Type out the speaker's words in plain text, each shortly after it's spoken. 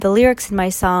the lyrics in my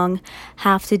song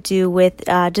have to do with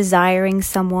desiring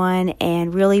someone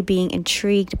and really being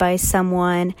intrigued by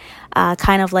someone,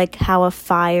 kind of like how a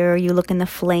fire, you look in the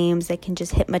flames, that can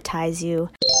just hypnotize you.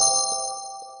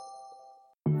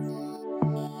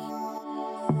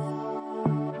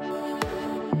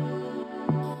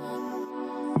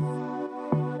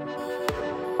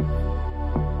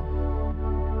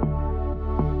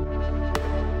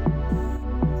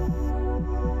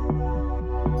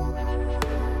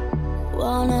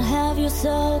 Wanna have you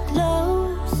so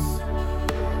close,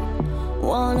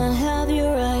 wanna have you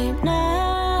right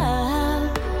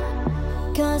now,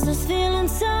 'cause this feeling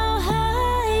so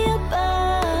high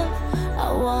above,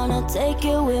 I wanna take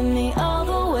you with me all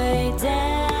the way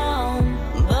down,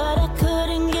 but I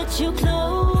couldn't get you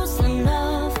close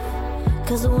enough,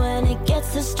 'cause when it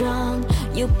gets too strong,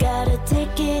 you gotta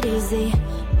take it easy,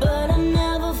 but I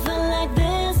never felt like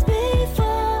this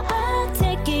before. I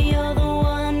take it you're the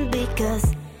one,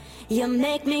 because you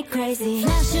make me crazy.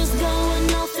 Flashes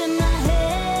going off in my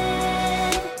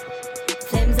head,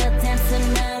 flames are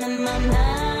dancing out in my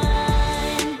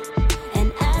mind,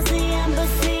 and as the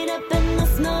embers heat up and the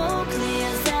smoke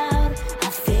clears out, I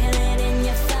feel it in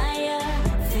your fire,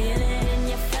 feel it in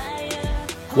your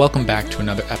fire. Welcome back to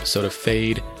another episode of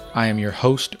Fade. I am your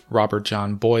host, Robert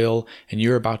John Boyle, and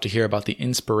you're about to hear about the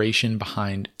inspiration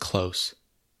behind Close.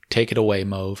 Take it away,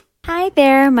 Mauve. Hi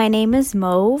there, my name is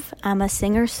Mauve. I'm a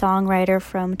singer-songwriter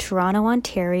from Toronto,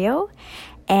 Ontario,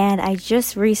 and I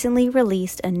just recently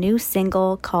released a new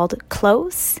single called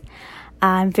Close.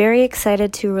 I'm very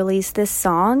excited to release this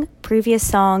song. Previous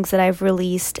songs that I've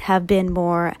released have been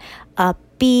more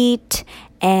upbeat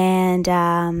and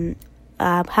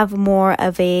have more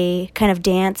of a kind of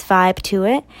dance vibe to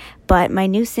it, but my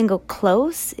new single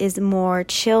Close is a more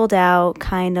chilled out,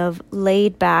 kind of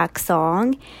laid back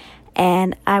song.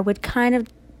 And I would kind of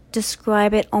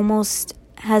describe it almost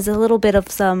has a little bit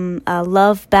of some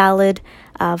love ballad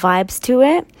vibes to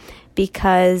it,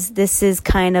 because this is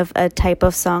kind of a type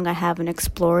of song I haven't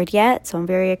explored yet. So I'm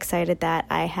very excited that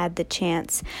I had the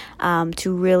chance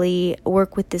to really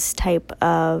work with this type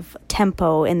of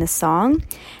tempo in the song.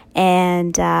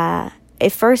 And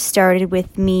it first started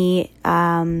with me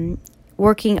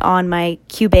working on my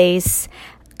Cubase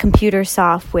computer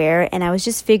software, and I was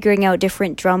just figuring out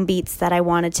different drum beats that I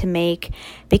wanted to make,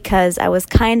 because I was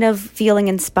kind of feeling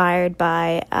inspired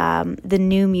by the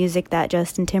new music that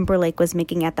Justin Timberlake was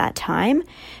making at that time.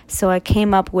 So I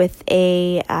came up with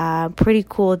a pretty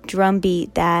cool drum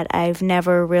beat that I've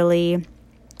never really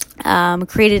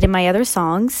created in my other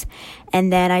songs,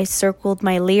 and then I circled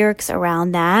my lyrics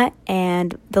around that.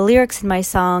 And the lyrics in my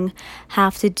song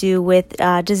have to do with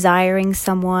desiring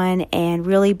someone and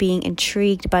really being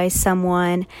intrigued by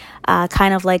someone,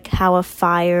 kind of like how a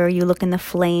fire, you look in the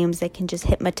flames, that can just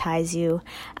hypnotize you.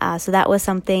 So that was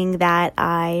something that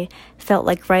I felt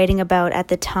like writing about at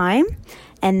the time.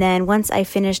 And then once I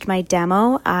finished my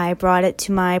demo, I brought it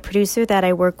to my producer that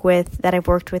I've worked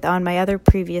with on my other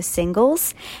previous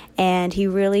singles, and he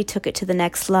really took it to the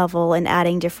next level in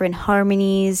adding different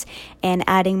harmonies and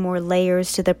adding more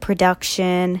layers to the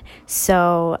production.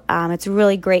 So it's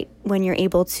really great when you're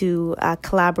able to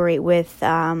collaborate with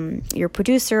your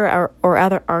producer or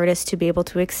other artists to be able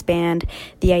to expand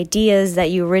the ideas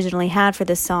that you originally had for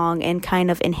the song and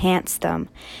kind of enhance them.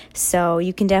 So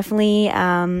you can definitely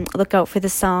look out for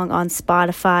the song on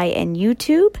Spotify and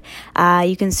YouTube.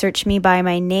 You can search me by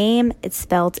my name. It's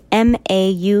spelled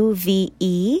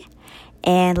Mauve,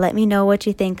 and let me know what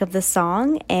you think of the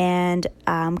song. And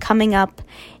coming up,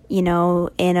 in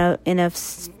a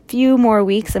few more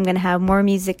weeks, I'm going to have more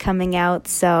music coming out,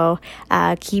 so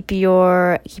keep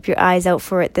your eyes out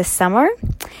for it this summer.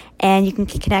 And you can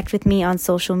connect with me on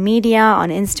social media, on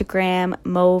Instagram,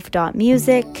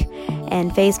 mauve.music,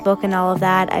 and Facebook and all of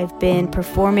that. I've been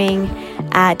performing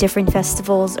at different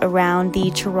festivals around the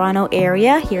Toronto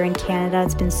area here in Canada.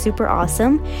 It's been super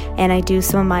awesome, and I do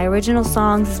some of my original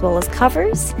songs as well as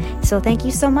covers. So thank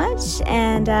you so much,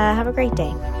 and have a great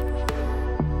day.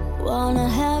 Wanna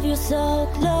have you so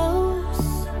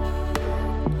close,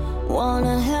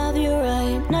 wanna have you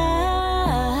right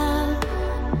now,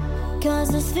 'cause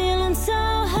this feeling so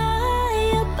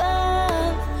high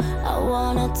above, I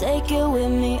wanna take you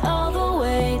with me all the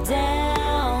way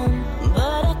down,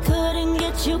 but I couldn't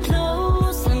get you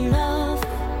close enough,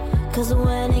 'cause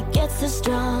when it gets too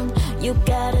strong, you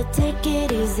gotta take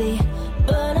it easy,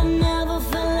 but I never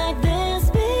felt like this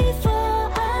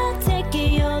before. I take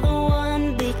it you're the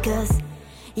one, because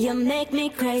you make me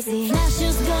crazy.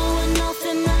 Flashes going off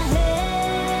in my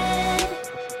head,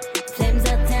 flames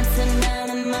are dancing out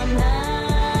in my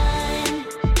mind,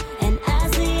 and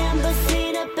as the embers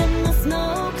heat up and the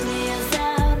smoke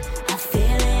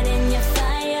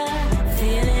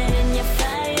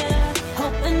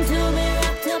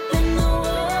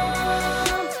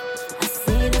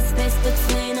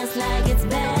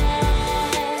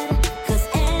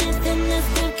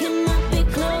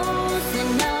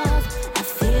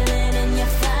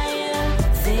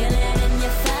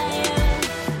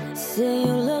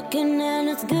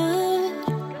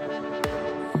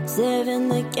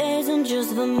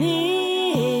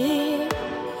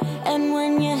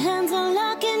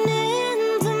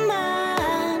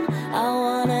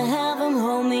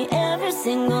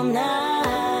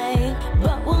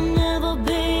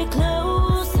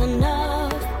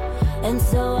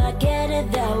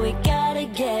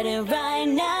it right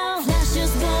now.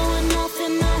 Flashes going off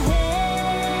in my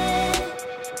head.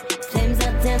 Flames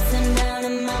are dancing down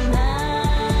in my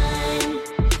mind.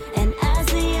 And as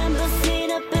the embers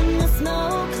heat up and the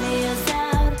smoke clears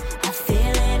out, I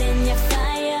feel it in your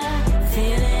fire,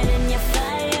 feel it in your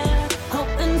fire.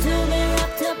 Hoping to be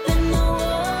wrapped up in the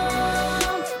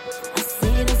warmth. I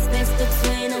see the space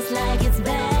between us like it's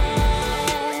bad.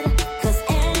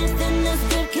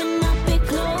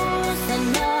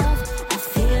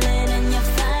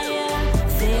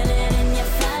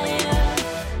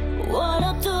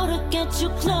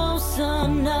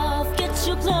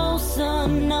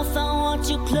 Enough, I want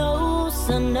you close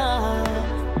enough.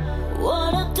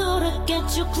 What I do to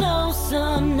get you close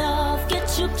enough,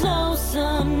 get you close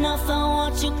enough. I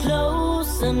want you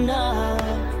close enough,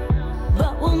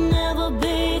 but we'll never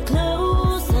be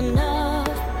close enough.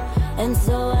 And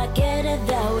so I get it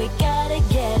that we gotta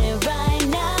get it right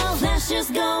now. Flashes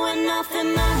going off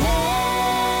in my head.